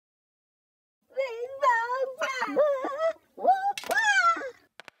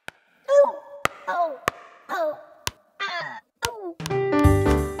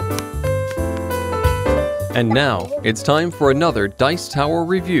And now, it's time for another Dice Tower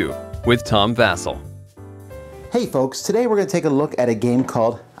review with Tom Vasel. Hey folks, today we're going to take a look at a game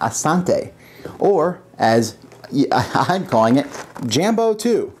called Asante, or as I'm calling it, Jambo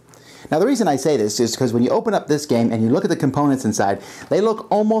 2. Now the reason I say this is because when you open up this game and you look at the components inside, they look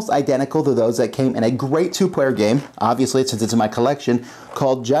almost identical to those that came in a great two-player game, obviously since it's in my collection,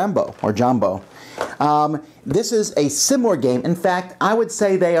 called Jambo, or Jambo. This is a similar game. In fact, I would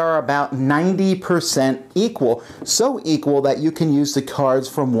say they are about 90% equal. So equal that you can use the cards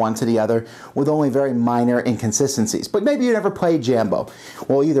from one to the other with only very minor inconsistencies. But maybe you never played Jambo.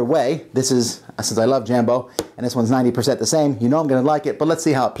 Well, either way, this is, since I love Jambo, and this one's 90% the same, you know I'm going to like it, but let's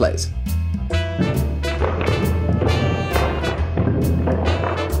see how it plays.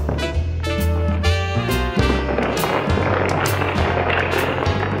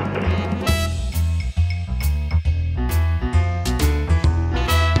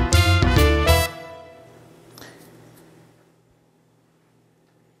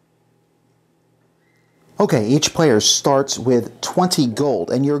 Okay, each player starts with 20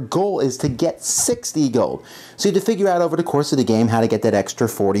 gold, and your goal is to get 60 gold. So you have to figure out over the course of the game how to get that extra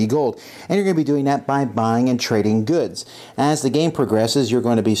 40 gold. And you're going to be doing that by buying and trading goods. As the game progresses, you're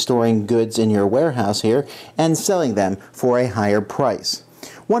going to be storing goods in your warehouse here and selling them for a higher price.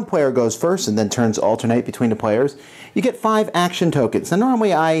 One player goes first and then turns alternate between the players. You get 5 action tokens. Now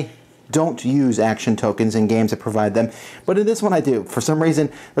normally I don't use action tokens in games that provide them, but in this one I do. For some reason,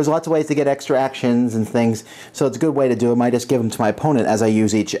 there's lots of ways to get extra actions and things, so it's a good way to do them. I just give them to my opponent as I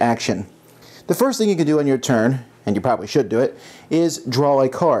use each action. The first thing you can do on your turn, and you probably should do it, is draw a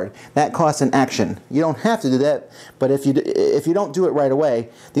card. That costs an action. You don't have to do that, but if you don't do it right away,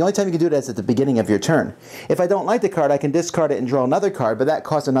 the only time you can do that is at the beginning of your turn. If I don't like the card, I can discard it and draw another card, but that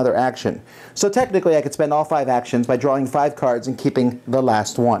costs another action. So technically I could spend all 5 actions by drawing 5 cards and keeping the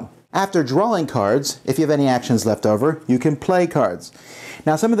last one. After drawing cards, if you have any actions left over, you can play cards.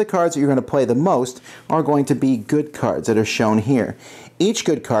 Now some of the cards that you're going to play the most are going to be good cards that are shown here. Each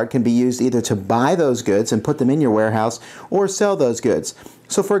good card can be used either to buy those goods and put them in your warehouse or sell those goods.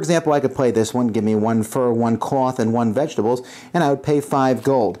 So for example, I could play this one, give me 1 fur, 1 cloth, and 1 vegetables, and I would pay 5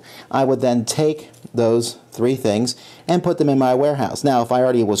 gold. I would then take those 3 things and put them in my warehouse. Now if I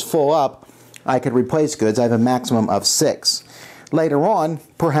already was full up, I could replace goods. I have a maximum of 6. Later on,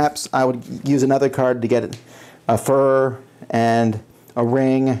 perhaps I would use another card to get a fur and a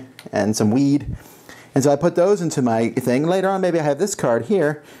ring and some weed. And so I put those into my thing. Later on, maybe I have this card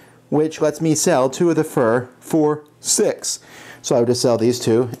here, which lets me sell 2 of the fur for 6. So I would just sell these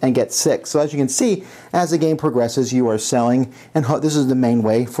 2 and get 6. So as you can see, as the game progresses, you are selling, and this is the main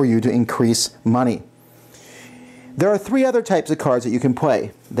way for you to increase money. There are 3 other types of cards that you can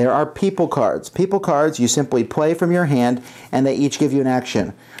play. There are people cards. People cards you simply play from your hand and they each give you an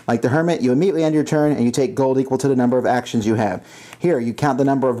action. Like the Hermit, you immediately end your turn and you take gold equal to the number of actions you have. Here, you count the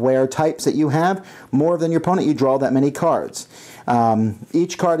number of wear types that you have. More than your opponent, you draw that many cards.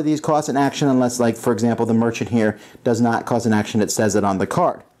 Each card of these costs an action unless, like for example, the Merchant here does not cost an action. It says it on the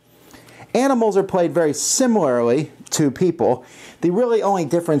card. Animals are played very similarly to people. The really only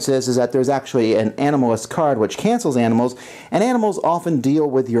difference is that there's actually an animalist card which cancels animals, and animals often deal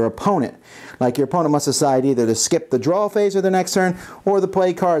with your opponent. Like your opponent must decide either to skip the draw phase of the next turn or the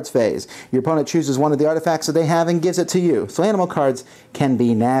play cards phase. Your opponent chooses one of the artifacts that they have and gives it to you. So animal cards can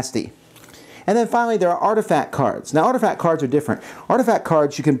be nasty. And then finally there are artifact cards. Now artifact cards are different. Artifact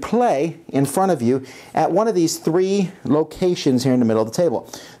cards you can play in front of you at one of these 3 locations here in the middle of the table.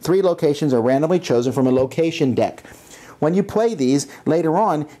 3 locations are randomly chosen from a location deck. When you play these, later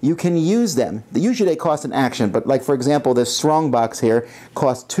on, you can use them. Usually they cost an action, but like for example, this strongbox here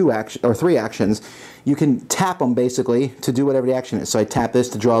costs 3 actions. You can tap them basically to do whatever the action is. So I tap this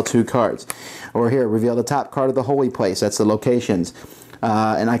to draw 2 cards. Or here, reveal the top card of the holy place. That's the locations.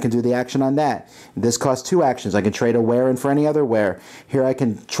 And I can do the action on that. This costs 2 actions. I can trade a ware in for any other ware. Here I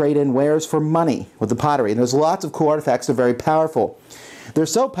can trade in wares for money with the pottery. And there's lots of cool artifacts that are very powerful. They're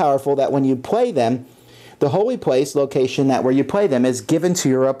so powerful that when you play them, the holy place location where you play them is given to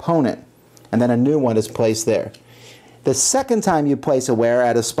your opponent. And then a new one is placed there. The second time you place a ware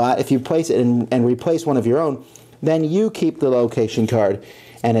at a spot, if you place it and replace one of your own, then you keep the location card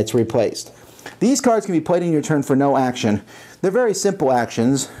and it's replaced. These cards can be played in your turn for no action. They're very simple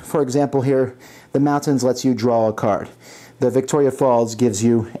actions. For example here, the Mountains lets you draw a card. The Victoria Falls gives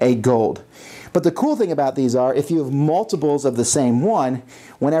you a gold. But the cool thing about these are, if you have multiples of the same one,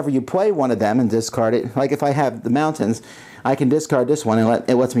 whenever you play one of them and discard it, like if I have the mountains, I can discard this one and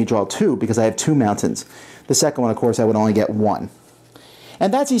it lets me draw 2 because I have 2 mountains. The second one, of course, I would only get 1.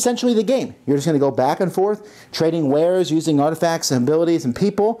 And that's essentially the game. You're just going to go back and forth, trading wares, using artifacts and abilities and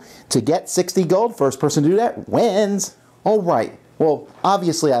people to get 60 gold. First person to do that wins. All right. Well,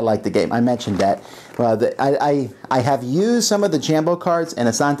 obviously I like the game. I mentioned that. I have used some of the Jambo cards in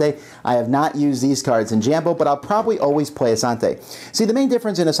Asante. I have not used these cards in Jambo, but I'll probably always play Asante. See, the main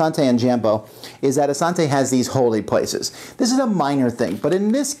difference in Asante and Jambo is that Asante has these holy places. This is a minor thing, but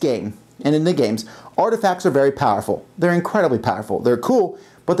in this game, and in the games, artifacts are very powerful. They're incredibly powerful. They're cool,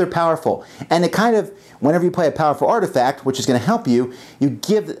 but they're powerful. And it kind of, whenever you play a powerful artifact, which is going to help you, you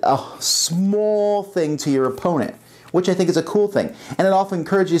give a small thing to your opponent, which I think is a cool thing. And it often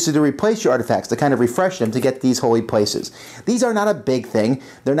encourages you to replace your artifacts, to kind of refresh them to get these holy places. These are not a big thing.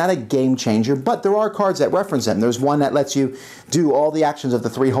 They're not a game changer, but there are cards that reference them. There's one that lets you do all the actions of the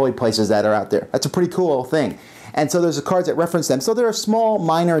 3 holy places that are out there. That's a pretty cool thing. And so there's cards that reference them. So they're a small,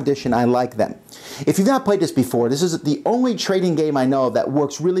 minor addition. I like them. If you've not played this before, this is the only trading game I know of that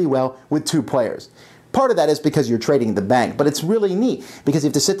works really well with 2 players. Part of that is because you're trading the bank, but it's really neat because you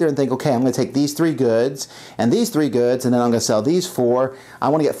have to sit there and think, okay, I'm going to take these 3 goods and these 3 goods, and then I'm going to sell these 4. I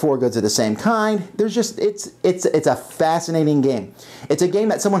want to get 4 goods of the same kind. There's just, it's a fascinating game. It's a game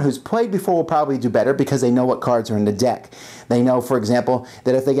that someone who's played before will probably do better because they know what cards are in the deck. They know, for example,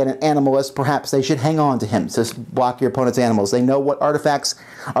 that if they get an animalist, perhaps they should hang on to him to block your opponent's animals. They know what artifacts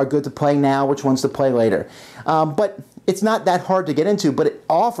are good to play now, which ones to play later. But it's not that hard to get into, but it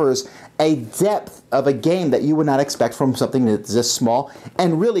offers a depth of a game that you would not expect from something that's this small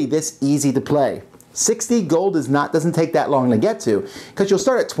and really this easy to play. 60 gold doesn't take that long to get to because you'll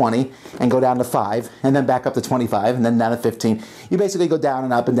start at 20 and go down to 5 and then back up to 25 and then down to 15. You basically go down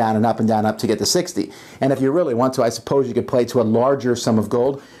and up and down and up and down up to get to 60. And if you really want to, I suppose you could play to a larger sum of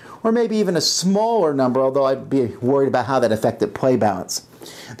gold or maybe even a smaller number, although I'd be worried about how that affected play balance.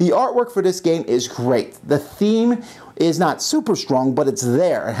 The artwork for this game is great. The theme is not super strong, but it's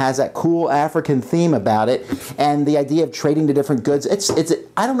there. It has that cool African theme about it, and the idea of trading the different goods.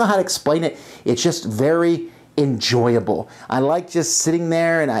 I don't know how to explain it. It's just very enjoyable. I like just sitting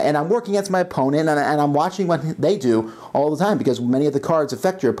there and I'm working against my opponent and I'm watching what they do all the time because many of the cards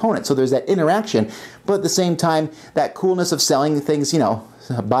affect your opponent. So there's that interaction, but at the same time, that coolness of selling things, you know,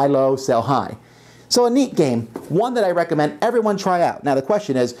 buy low, sell high. So a neat game, one that I recommend everyone try out. Now the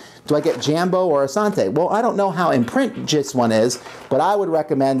question is, do I get Jambo or Asante? Well, I don't know how in print this one is, but I would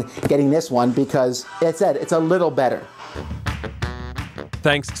recommend getting this one because it's a little better.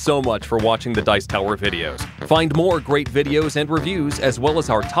 Thanks so much for watching the Dice Tower videos. Find more great videos and reviews as well as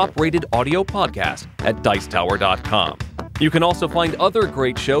our top-rated audio podcast at Dicetower.com. You can also find other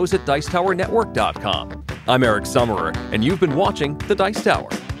great shows at Dicetowernetwork.com. I'm Eric Summerer, and you've been watching The Dice Tower.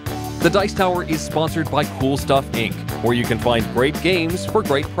 The Dice Tower is sponsored by Cool Stuff Inc., where you can find great games for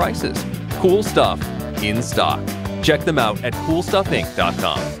great prices. Cool stuff in stock. Check them out at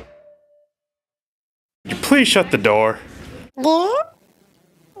CoolStuffInc.com. Please shut the door.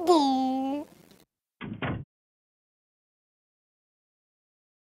 There.